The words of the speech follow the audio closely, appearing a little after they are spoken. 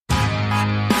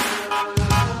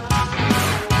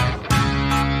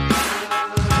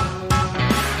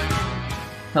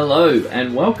Hello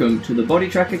and welcome to the Body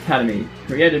Track Academy,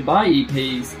 created by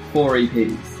EPs for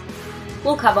EPs.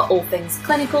 We'll cover all things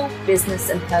clinical, business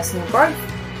and personal growth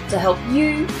to help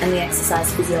you and the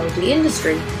exercise physiology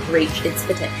industry reach its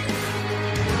potential.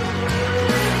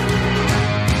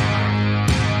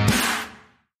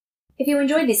 If you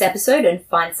enjoyed this episode and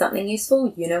find something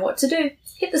useful, you know what to do.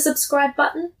 Hit the subscribe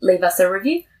button, leave us a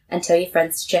review and tell your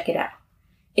friends to check it out.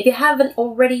 If you haven't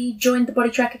already joined the Body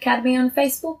Track Academy on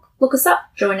Facebook, look us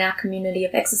up, join our community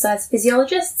of exercise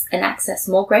physiologists and access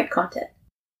more great content.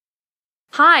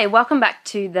 Hi, welcome back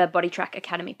to the Body Track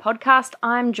Academy podcast.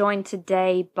 I'm joined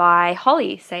today by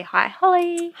Holly. Say hi,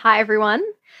 Holly. Hi, everyone.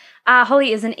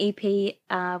 Holly is an EP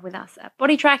with us at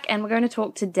Body Track, and we're going to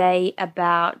talk today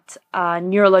about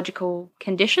neurological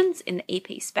conditions in the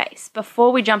EP space.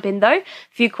 Before we jump in, though, a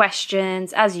few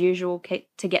questions, as usual,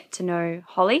 to get to know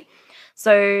Holly.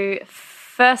 So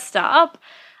first up,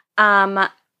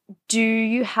 do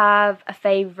you have a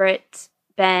favourite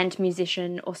band,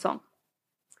 musician or song?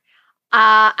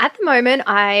 At the moment,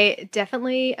 I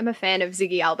definitely am a fan of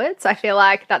Ziggy Alberts. I feel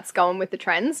like that's going with the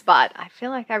trends, but I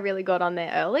feel like I really got on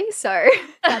there early, so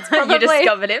that's probably... You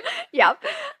discovered him? Yep.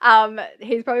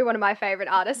 He's probably one of my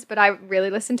favourite artists, but I really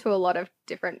listen to a lot of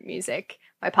different music.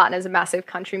 My partner's a massive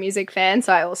country music fan,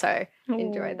 so I also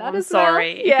enjoy that as well.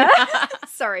 Sorry. Yeah.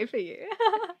 Sorry for you.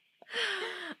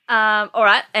 All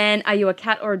right, and are you a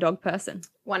cat or a dog person?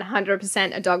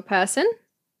 100% a dog person.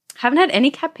 Haven't had any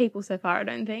cat people so far, I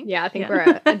don't think. Yeah, I think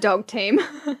we're a dog team.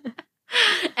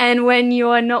 And when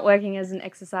you're not working as an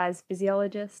exercise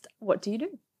physiologist, what do you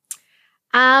do?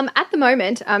 At the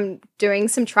moment, I'm doing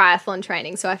some triathlon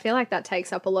training, so I feel like that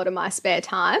takes up a lot of my spare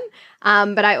time.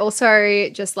 But I also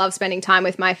just love spending time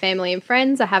with my family and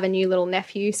friends. I have a new little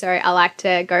nephew, so I like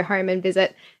to go home and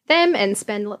visit them and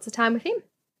spend lots of time with him.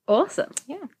 Awesome.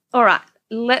 Yeah. All right.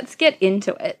 Let's get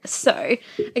into it. So I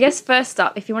guess first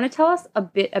up, if you want to tell us a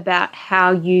bit about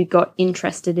how you got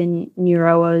interested in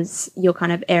neuro as your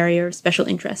kind of area of special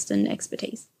interest and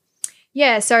expertise.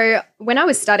 Yeah, so when I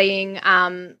was studying,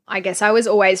 I guess I was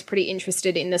always pretty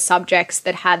interested in the subjects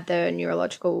that had the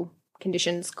neurological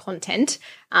conditions content,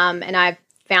 and I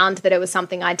found that it was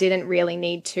something I didn't really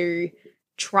need to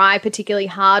try particularly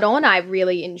hard on. I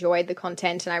really enjoyed the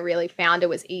content and I really found it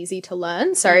was easy to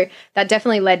learn. So that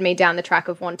definitely led me down the track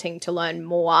of wanting to learn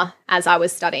more as I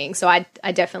was studying. So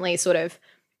I definitely sort of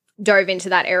dove into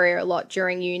that area a lot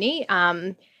during uni.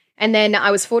 And then I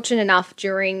was fortunate enough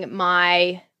during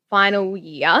my final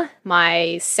year,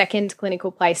 my second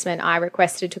clinical placement, I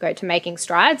requested to go to Making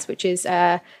Strides, which is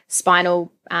a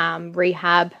spinal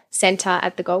rehab centre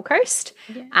at the Gold Coast.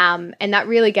 Yeah. And that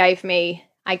really gave me,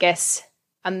 I guess,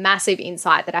 a massive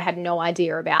insight that I had no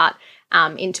idea about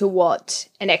into what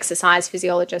an exercise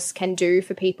physiologist can do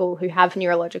for people who have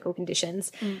neurological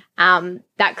conditions.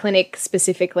 That clinic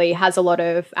specifically has a lot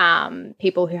of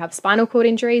people who have spinal cord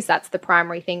injuries. That's the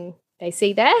primary thing they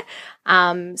see there.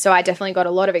 So I definitely got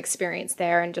a lot of experience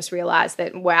there and just realised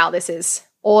that, wow, this is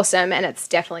awesome and it's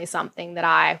definitely something that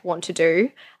I want to do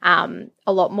a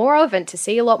lot more of and to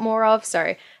see a lot more of.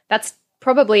 So that's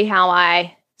probably how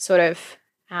I sort of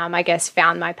I guess,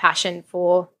 found my passion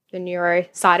for the neuro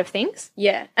side of things.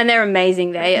 Yeah, and they're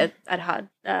amazing. They are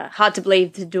hard to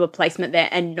believe to do a placement there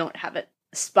and not have it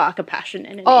spark a passion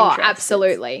and an interest.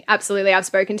 Absolutely. Absolutely. I've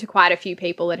spoken to quite a few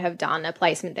people that have done a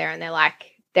placement there and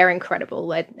they're incredible.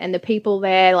 And the people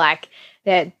there,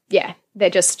 they're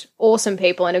just awesome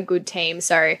people and a good team.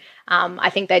 So I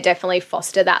think they definitely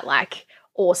foster that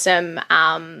awesome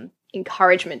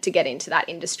encouragement to get into that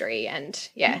industry. And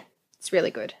it's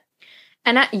really good.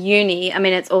 And at uni, I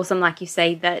mean, it's awesome, like you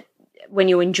say, that when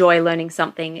you enjoy learning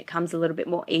something, it comes a little bit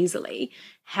more easily.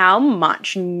 How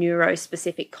much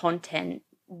neuro-specific content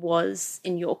was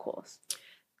in your course?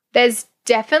 There's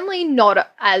definitely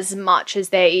not as much as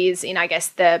there is in, I guess,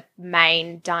 the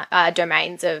main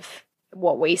domains of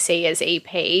what we see as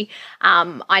EP.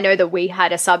 I know that we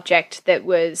had a subject that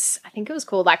was, I think it was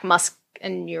called musc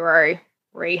and neuro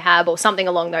rehab or something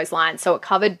along those lines. So it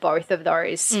covered both of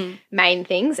those main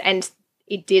things, and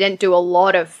it didn't do a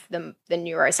lot of the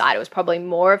neuro side. It was probably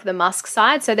more of the musc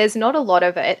side. So there's not a lot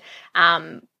of it.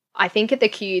 I think at the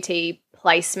QUT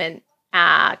placement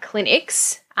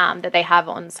clinics that they have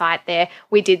on site there,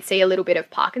 we did see a little bit of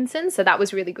Parkinson's. So that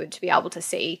was really good to be able to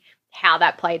see how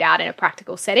that played out in a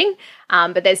practical setting.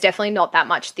 But there's definitely not that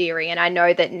much theory. And I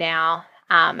know that now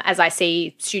as I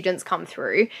see students come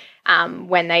through,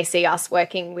 when they see us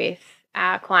working with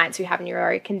clients who have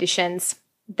neuro conditions,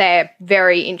 they're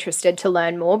very interested to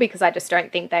learn more because I just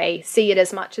don't think they see it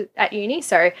as much at uni.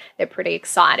 So they're pretty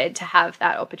excited to have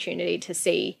that opportunity to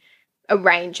see a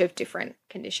range of different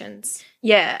conditions.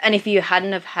 Yeah, and if you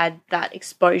hadn't have had that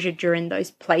exposure during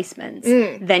those placements,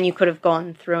 then you could have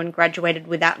gone through and graduated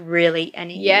without really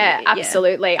any... Yeah,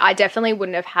 absolutely. I definitely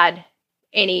wouldn't have had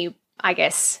any, I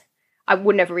guess, I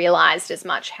wouldn't have realised as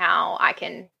much how I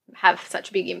can have such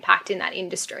a big impact in that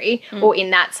industry or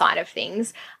in that side of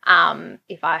things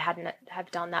if I hadn't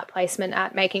have done that placement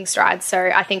at Making Strides. So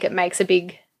I think it makes a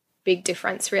big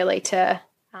difference really to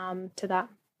that.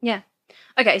 Yeah.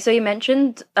 Okay, so you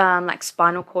mentioned like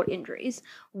spinal cord injuries.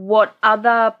 What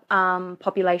other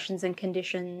populations and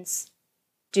conditions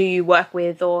do you work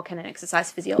with, or can an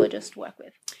exercise physiologist work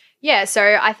with? Yeah,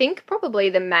 so I think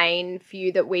probably the main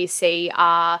few that we see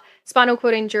are spinal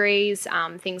cord injuries,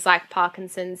 things like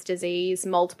Parkinson's disease,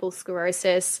 multiple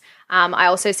sclerosis. I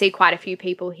also see quite a few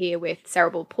people here with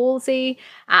cerebral palsy.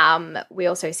 We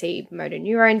also see motor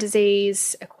neuron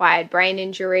disease, acquired brain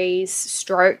injuries,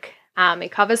 stroke.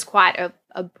 It covers quite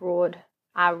a broad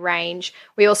range.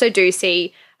 We also do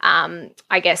see,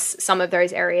 I guess, some of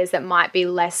those areas that might be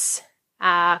less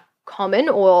common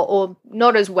or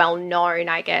not as well known,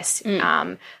 I guess.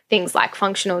 Things like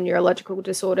functional neurological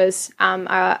disorders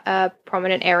are a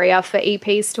prominent area for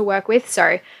EPs to work with.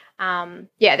 So,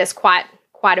 there's quite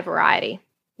a variety.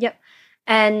 Yep.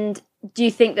 And do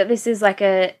you think that this is like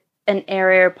an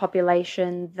area of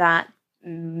population that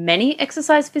many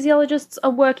exercise physiologists are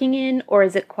working in, or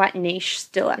is it quite niche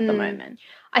still at the moment?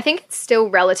 I think it's still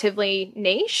relatively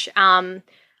niche.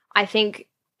 I think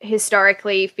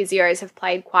historically physios have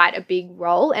played quite a big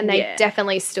role, and they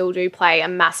definitely still do play a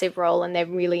massive role, and they're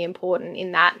really important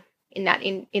in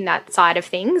that side of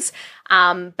things.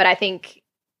 But I think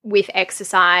with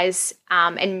exercise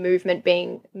and movement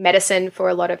being medicine for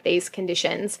a lot of these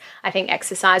conditions, I think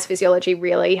exercise physiology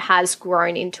really has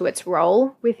grown into its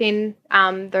role within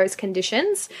those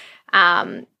conditions.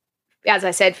 As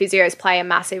I said, physios play a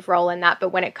massive role in that, but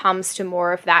when it comes to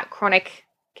more of that chronic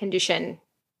condition,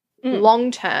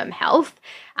 long-term health,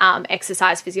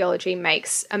 exercise physiology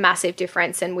makes a massive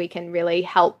difference, and we can really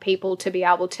help people to be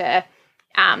able to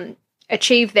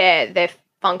achieve their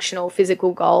functional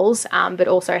physical goals, but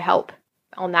also help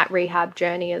on that rehab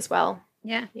journey as well.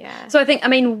 Yeah. Yeah. So I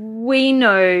mean, we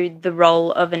know the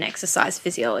role of an exercise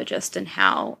physiologist and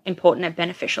how important and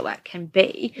beneficial that can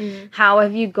be. How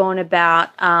have you gone about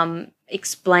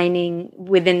explaining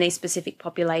within these specific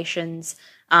populations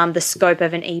the scope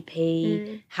of an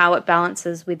EP, how it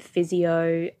balances with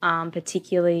physio,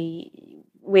 particularly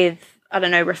with, I don't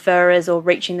know, referrers or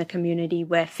reaching the community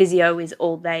where physio is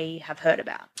all they have heard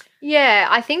about? Yeah,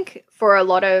 I think for a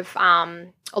lot of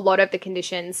the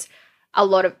conditions, a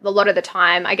lot of the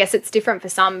time, I guess it's different for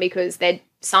some because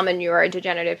some are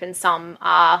neurodegenerative and some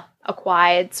are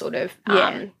acquired sort of.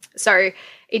 So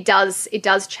it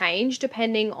does change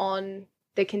depending on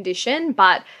the condition,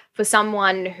 but for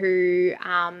someone who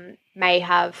may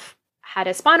have had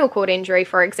a spinal cord injury,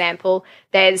 for example,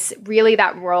 there's really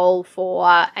that role for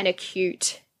an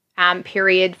acute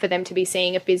period for them to be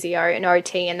seeing a physio, an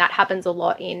OT, and that happens a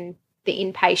lot in the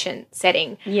inpatient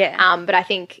setting. But I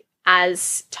think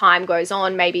as time goes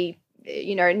on, maybe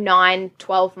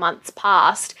 9-12 months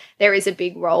past, there is a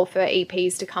big role for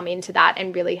EPs to come into that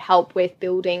and really help with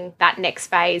building that next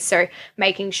phase. So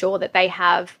making sure that they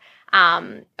have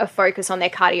a focus on their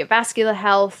cardiovascular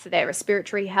health, their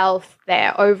respiratory health,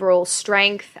 their overall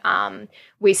strength.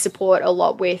 We support a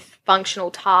lot with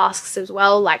functional tasks as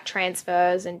well, like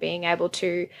transfers and being able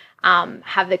to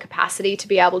have the capacity to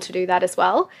be able to do that as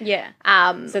well. Yeah.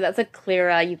 So that's a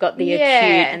clearer, you've got the acute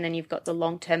and then you've got the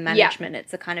long-term management.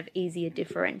 It's a kind of easier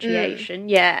differentiation.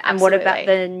 Yeah. And absolutely. What about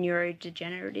the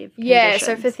neurodegenerative conditions? Yeah,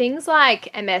 so for things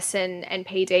like MS and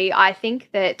PD, I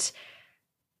think that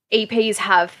EPs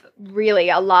have really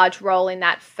a large role in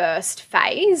that first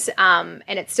phase, and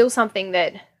it's still something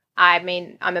that, I'm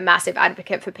a massive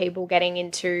advocate for people getting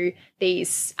into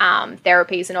these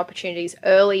therapies and opportunities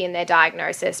early in their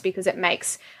diagnosis because it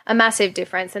makes a massive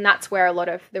difference, and that's where a lot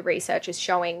of the research is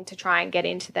showing to try and get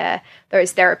into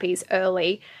those therapies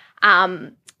early.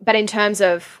 But in terms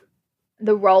of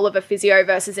the role of a physio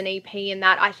versus an EP in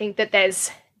that, I think that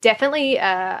there's definitely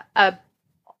a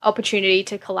opportunity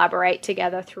to collaborate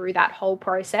together through that whole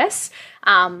process,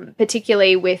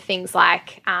 particularly with things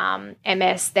like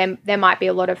MS. There might be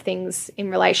a lot of things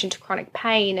in relation to chronic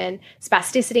pain and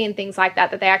spasticity and things like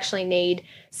that they actually need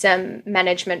some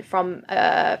management from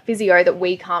a physio that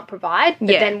we can't provide.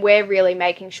 But then we're really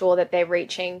making sure that they're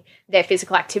reaching their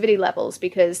physical activity levels,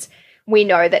 because we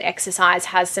know that exercise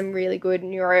has some really good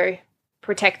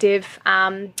protective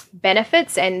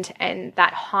benefits, and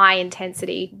that high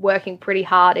intensity working pretty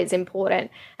hard is important,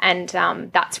 and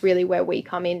that's really where we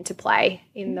come into play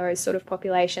in those sort of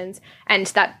populations. And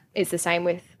that is the same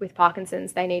with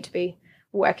Parkinson's. They need to be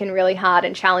working really hard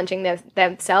and challenging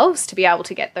themselves to be able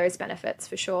to get those benefits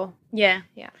for sure. Yeah.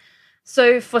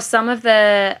 So for some of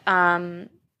the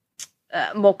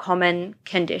more common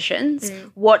conditions,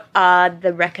 what are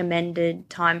the recommended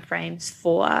timeframes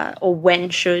for, or when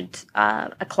should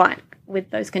a client with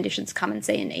those conditions come and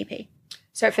see an EP?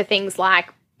 So for things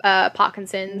like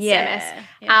Parkinson's,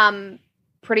 MS,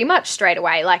 pretty much straight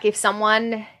away. Like if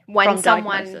someone,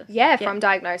 diagnosis. From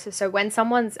diagnosis. So when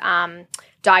someone's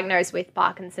diagnosed with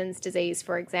Parkinson's disease,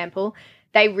 for example,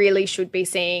 they really should be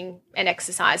seeing an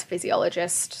exercise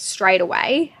physiologist straight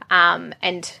away.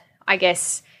 And I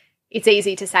guess it's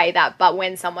easy to say that, but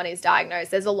when someone is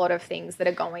diagnosed, there's a lot of things that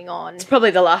are going on. It's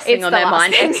probably the last thing on their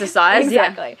mind, exercise.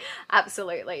 Exactly.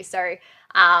 Absolutely. So,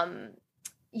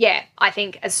 I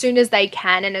think as soon as they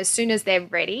can and as soon as they're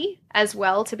ready as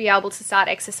well to be able to start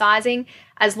exercising,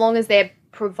 as long as they're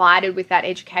provided with that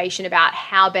education about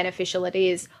how beneficial it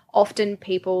is, often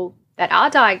people that are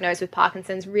diagnosed with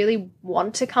Parkinson's really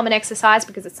want to come and exercise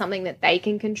because it's something that they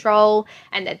can control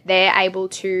and that they're able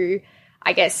to,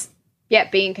 I guess,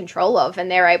 be in control of,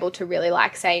 and they're able to really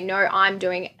say, no, I'm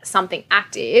doing something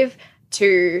active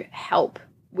to help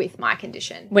with my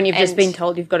condition. When you've just been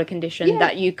told you've got a condition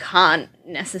that you can't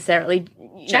necessarily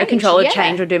control or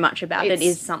change or do much about, it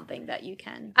is something that you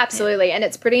can. Absolutely. Yeah. And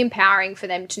it's pretty empowering for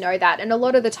them to know that. And a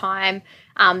lot of the time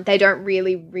they don't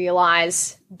really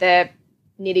realise the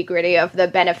nitty-gritty of the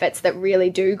benefits that really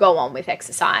do go on with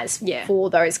exercise for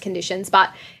those conditions.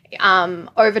 But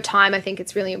over time, I think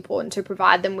it's really important to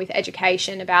provide them with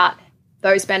education about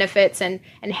those benefits and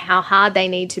how hard they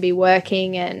need to be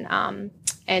working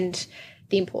and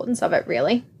the importance of it,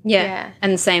 really. Yeah.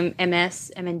 And the same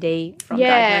MS, MND from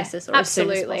diagnosis or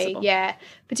absolutely. As soon as possible. Yeah,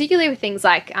 particularly with things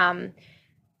like,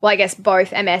 I guess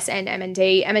both MS and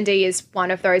MND. MND is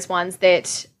one of those ones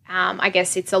that I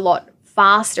guess it's a lot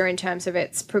faster in terms of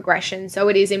its progression. So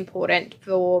it is important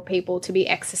for people to be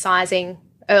exercising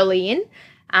early in.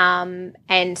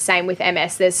 And same with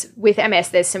MS.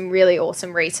 There's some really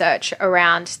awesome research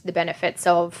around the benefits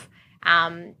of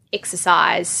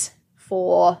exercise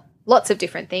for lots of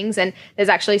different things. And there's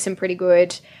actually some pretty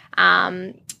good,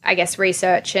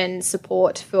 research and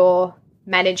support for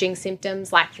managing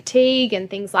symptoms like fatigue and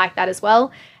things like that as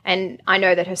well. And I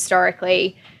know that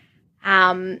historically,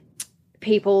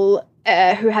 people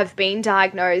who have been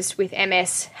diagnosed with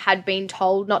MS had been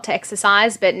told not to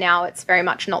exercise, but now it's very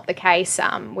much not the case.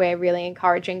 We're really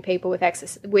encouraging people with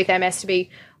MS to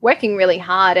be working really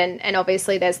hard, and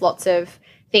obviously there's lots of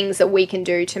things that we can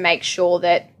do to make sure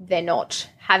that they're not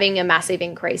having a massive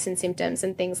increase in symptoms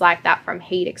and things like that from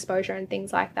heat exposure and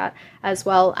things like that as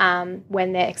well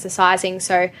when they're exercising.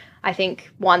 So I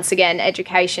think, once again,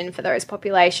 education for those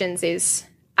populations is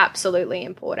absolutely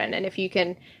important. And if you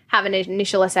can have an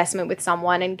initial assessment with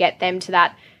someone and get them to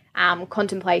that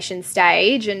contemplation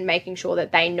stage and making sure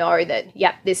that they know that,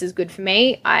 yep, this is good for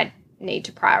me, I need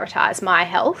to prioritize my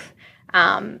health,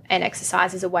 and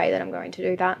exercise is a way that I'm going to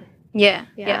do that. Yeah.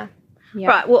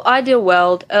 Right. Well, ideal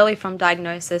world, early from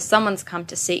diagnosis, someone's come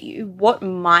to see you. What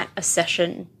might a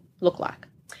session look like?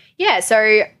 Yeah.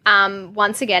 So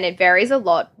once again, it varies a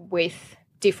lot with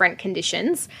different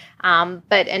conditions,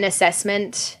 but an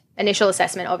initial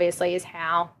assessment obviously is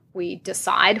how we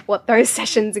decide what those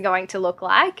sessions are going to look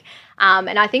like.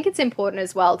 And I think it's important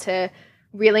as well to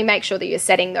really make sure that you're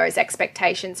setting those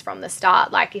expectations from the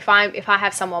start. Like if I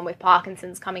have someone with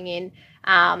Parkinson's coming in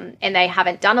and they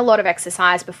haven't done a lot of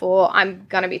exercise before, I'm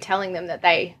going to be telling them that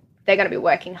they're going to be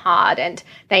working hard and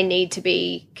they need to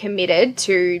be committed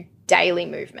to daily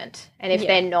movement. And if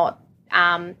they're not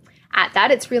at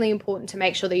that, it's really important to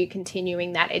make sure that you're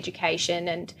continuing that education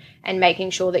and making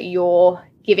sure that you're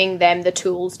giving them the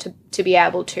tools to be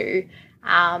able to,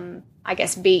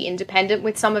 be independent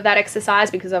with some of that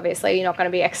exercise, because obviously you're not going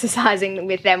to be exercising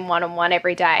with them one-on-one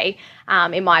every day.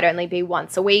 It might only be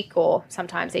once a week or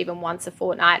sometimes even once a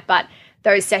fortnight, but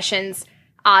those sessions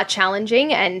are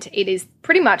challenging, and it is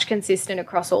pretty much consistent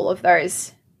across all of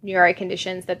those neuro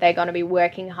conditions that they're going to be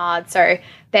working hard. So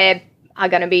there are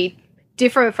going to be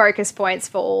different focus points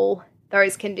for all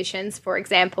those conditions. For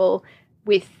example,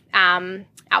 with our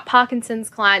Parkinson's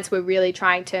clients, we're really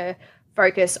trying to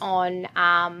focus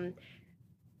on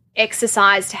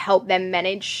exercise to help them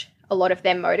manage a lot of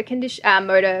their motor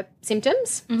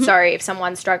symptoms. Mm-hmm. So if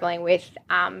someone's struggling with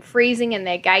freezing in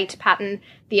their gait pattern,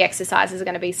 the exercises are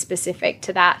going to be specific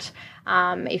to that.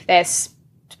 If they're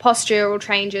postural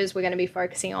changes, we're going to be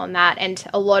focusing on that. And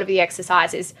a lot of the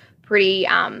exercise is pretty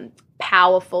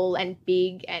powerful and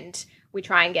big, and we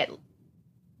try and get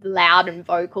loud and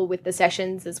vocal with the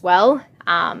sessions as well.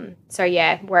 So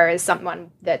yeah, whereas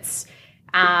someone that's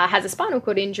has a spinal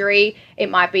cord injury, it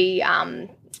might be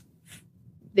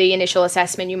the initial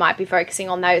assessment, you might be focusing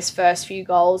on those first few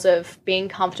goals of being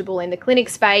comfortable in the clinic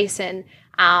space and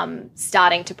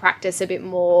starting to practice a bit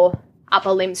more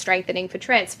upper limb strengthening for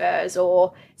transfers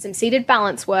or some seated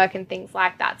balance work and things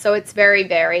like that. So it's very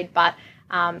varied, but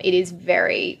it is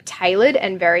very tailored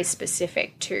and very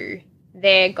specific to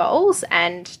their goals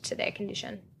and to their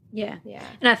condition. Yeah.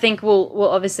 And I think we'll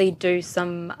obviously do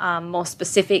some more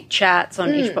specific chats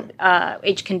on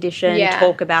each condition,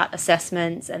 talk about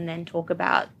assessments, and then talk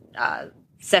about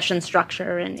session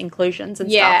structure and inclusions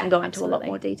and stuff, and go into a lot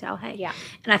more detail. Hey,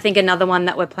 and I think another one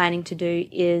that we're planning to do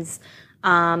is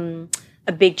a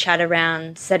big chat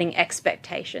around setting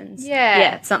expectations.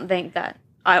 Yeah, it's something that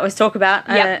I always talk about.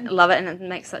 I love it, and it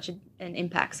makes such an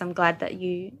impact. So I'm glad that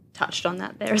you touched on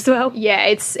that there as well. Yeah,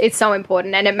 it's so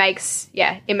important, and it makes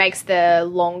the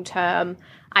long term,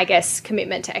 I guess,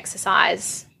 commitment to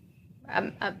exercise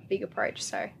a big approach.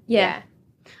 So yeah.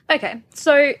 Okay,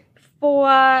 so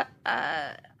for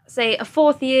say a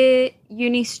fourth year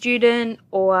uni student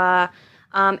or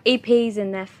EPs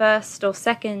in their first or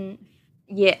second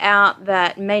year out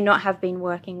that may not have been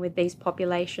working with these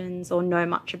populations or know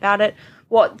much about it,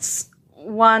 what's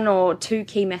one or two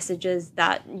key messages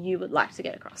that you would like to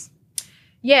get across?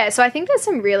 Yeah, so I think there's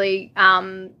some really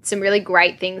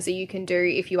great things that you can do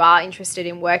if you are interested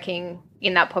in working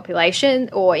in that population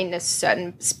or in a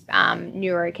certain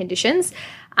neuro conditions,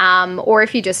 or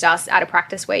if you just are at a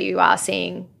practice where you are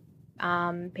seeing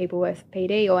people with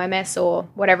PD or MS or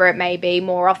whatever it may be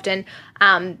more often.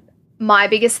 My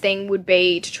biggest thing would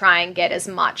be to try and get as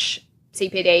much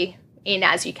CPD in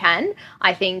as you can.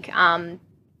 I think, I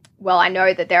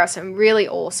know that there are some really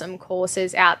awesome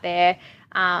courses out there.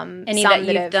 Any that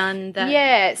you've done?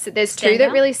 So there's two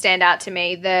that really stand out to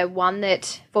me. The one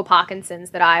that for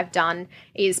Parkinson's that I've done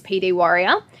is PD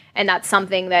Warrior, and that's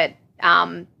something that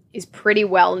is pretty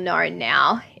well known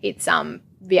now. It's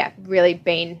really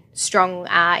been strong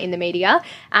in the media,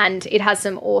 and it has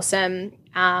some awesome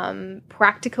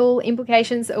practical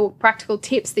implications or practical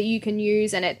tips that you can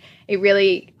use, and it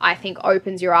really, I think,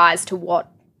 opens your eyes to what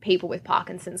people with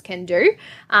Parkinson's can do.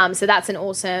 So that's an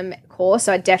awesome course.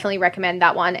 So I definitely recommend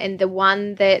that one. And the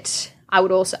one that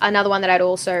another one that I'd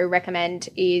also recommend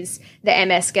is the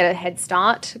MS Get a Head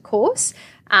Start course.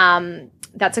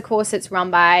 That's a course that's run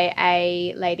by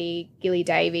a lady, Gilly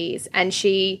Davies, and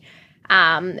she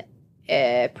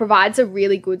provides a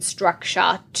really good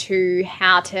structure to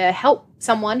how to help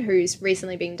someone who's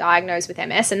recently been diagnosed with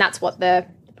MS, and that's what the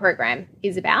program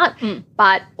is about,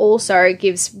 but also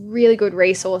gives really good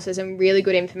resources and really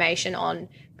good information on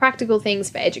practical things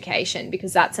for education,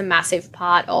 because that's a massive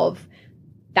part of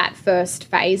that first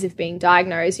phase of being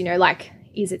diagnosed. Like,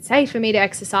 is it safe for me to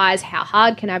exercise? How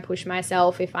hard can I push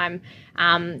myself? If I'm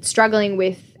struggling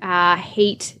with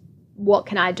heat, what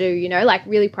can I do? Like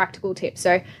really practical tips.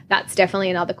 So that's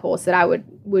definitely another course that I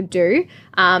would do.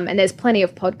 And there's plenty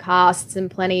of podcasts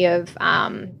and plenty of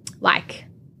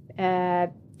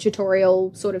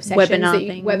tutorial sort of sessions,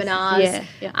 webinars.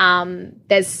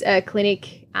 There's a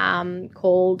clinic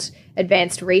called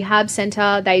Advanced Rehab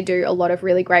Center. They do a lot of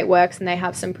really great works, and they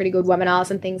have some pretty good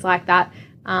webinars and things like that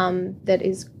that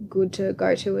is good to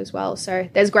go to as well. So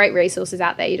there's great resources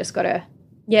out there. You just got to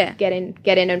get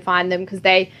in and find them, because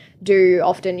they do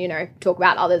often, talk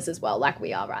about others as well, like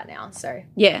we are right now. So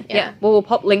yeah. Well, we'll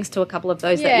pop links to a couple of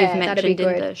those that you've mentioned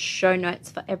in the show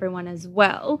notes for everyone as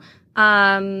well.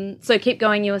 So keep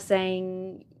going. You were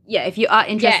saying, if you are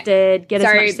interested, get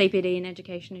as much CPD and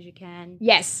education as you can.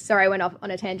 Yes. Sorry, I went off on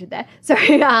a tangent there. So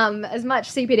as much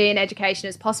CPD and education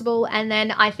as possible. And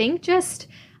then I think just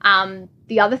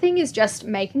the other thing is just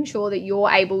making sure that you're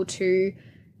able to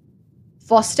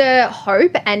foster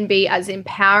hope and be as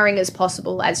empowering as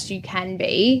possible as you can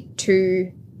be to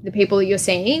the people you're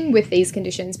seeing with these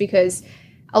conditions, because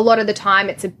a lot of the time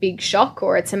it's a big shock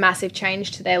or it's a massive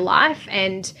change to their life,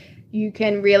 and you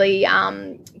can really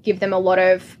give them a lot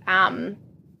of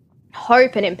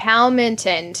hope and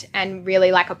empowerment and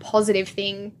really like a positive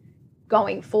thing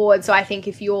going forward. So I think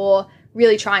if you're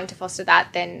really trying to foster that,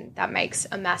 then that makes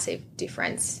a massive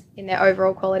difference in their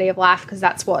overall quality of life, because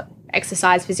that's what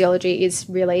exercise physiology is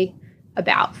really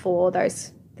about for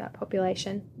that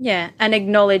population. Yeah, and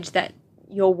acknowledge that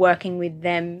you're working with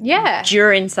them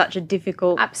during such a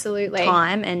difficult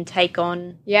time, and take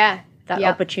on that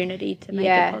opportunity to make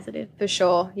it positive. For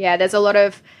sure. Yeah, there's a lot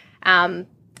of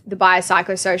the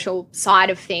biopsychosocial side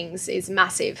of things is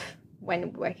massive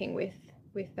when working with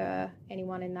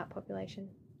anyone in that population.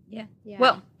 Yeah. Yeah.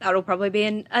 Well, that'll probably be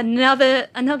another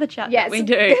chat Yes, that we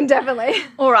do. definitely.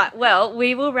 All right. Well,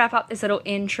 we will wrap up this little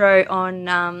intro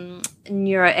on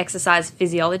neuro exercise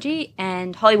physiology,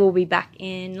 and Holly will be back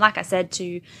in, like I said,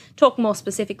 to talk more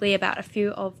specifically about a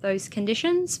few of those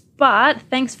conditions. But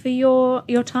thanks for your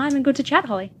time and good to chat,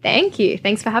 Holly. Thank you.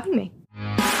 Thanks for having me.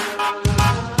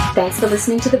 Thanks for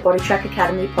listening to the Body Track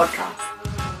Academy podcast.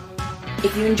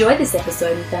 If you enjoyed this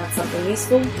episode and found something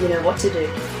useful, you know what to do.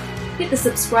 Hit the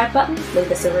subscribe button, leave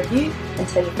us a review, and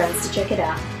tell your friends to check it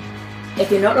out.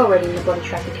 If you're not already in the Body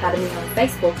Track Academy on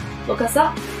Facebook, look us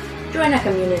up. Join our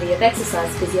community of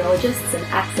exercise physiologists and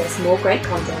access more great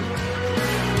content.